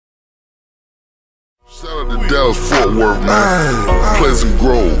Shout out to Dallas, Fort Worth, man. Pleasant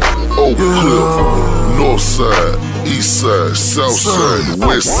Grove, Oak Cliff, North Side, East Side, South Side,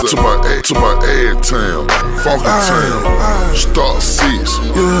 West Side, to my ad town, Funky Town, Stock 6,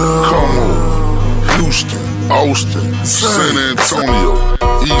 Como, Houston, Austin, San Antonio,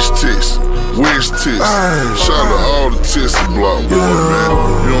 East Texas, West Texas. Shout out to all the Texas block boys, man.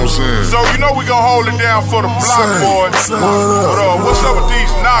 You know what I'm saying? So you know we gon' hold it down for the block boys. But what's up with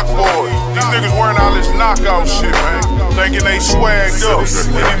these knock boys? These niggas wearing all this knockout shit, man. Thinking they swagged up.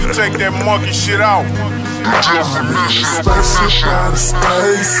 They need to take that monkey shit out. Spaceship out of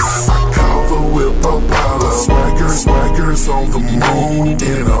space. I call the whip up out of swaggers on the moon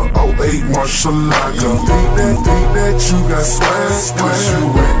in a 08 Murcielago. You think that you got swag? Cause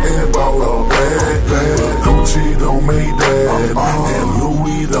you went and bought a bag. Gucci don't make that, and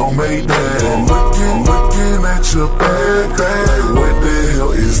Louis don't make that. Looking at your bag, like what the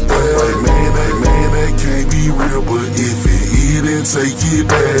hell is that? Like man, that can't be real, but if it is, then take it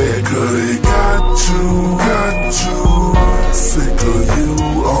back. Cause it got you. Sick of you,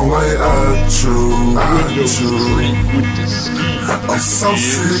 all like I chew. I'm so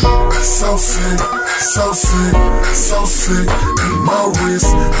sick. In my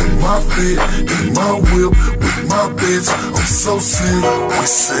wrist, in my fit, in my whip, with my bitch. I'm so sick. We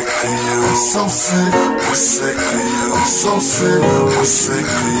sick of you. I'm so sick. We sick of you. I'm so sick. We sick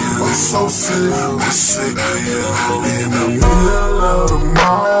of you. I'm so sick. We sick of you. In the middle of the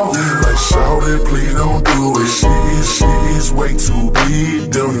mall, like shout it, please don't do it. She is way too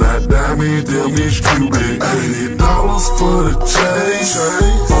big. Them not diamond, them is cubic. $80 for the change.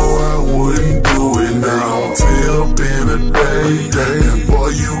 Boy, I wouldn't do it now. Till in a day. And boy,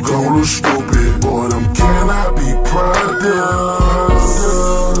 you gon' look stupid. Boy, them cannot be products.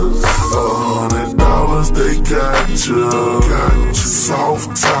 $100 they got you. Soft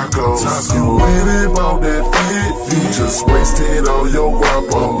tacos. You went and bought that fit. Just wasted all your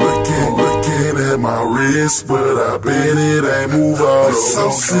guapo. Looking at my wrist, but I bet it ain't move on. So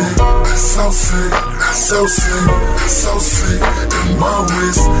sick. In my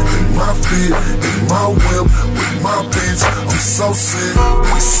wrist, in my fit, in my whip, with my bitch. I'm so sick.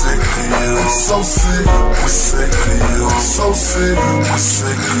 We sick of you. I'm so sick. We sick of you. I'm so sick. We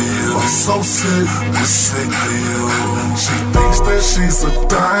sick of you. I'm so sick. We sick of you. She thinks that she's a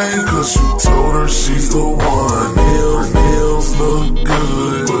thing, cause you told her she's the one. Nails look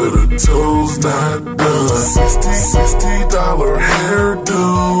good, but her toes not done. $60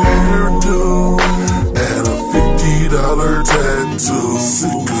 hairdo, and a $50 tattoo.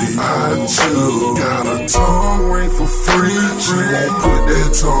 Sickly I chew. Got a tongue ring for free. She won't put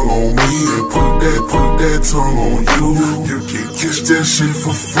that tongue on me and put that tongue on you. You can kiss that shit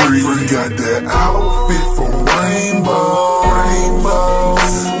for free. Got that outfit from Rainbow.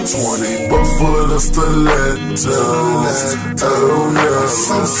 20 bucks for the stiletto.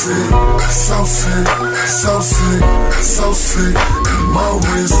 So sick. In my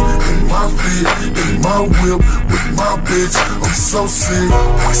wrist, in my fit, in my whip, with my bitch. I'm so sick.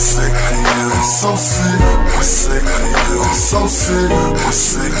 We sick of you. I'm so sick. We sick of you. I'm so sick. We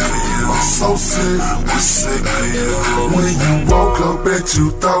sick of you. I'm so sick. We sick of you. When you woke up, bet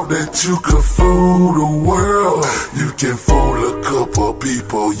you thought that you could fool the world. You can fool a couple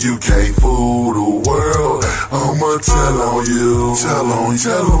people, you can't fool the world. I'ma tell on you. Tell them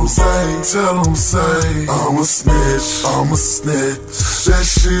say I'm a snitch. That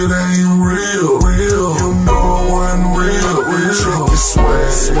shit ain't real. You know I'm real. Check your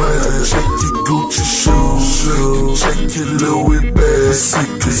swag. Check your Gucci shoes. Check your Louis bag. Sick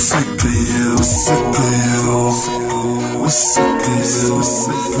of you. We're sick of you.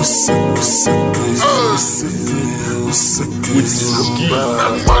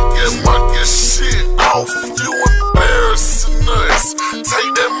 Monkey shit off. You embarrassing us.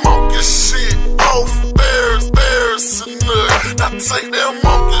 Take that monkey shit off. Embarrassing us. Now take that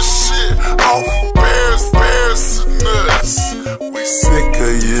monkey shit off. Embarrassing us.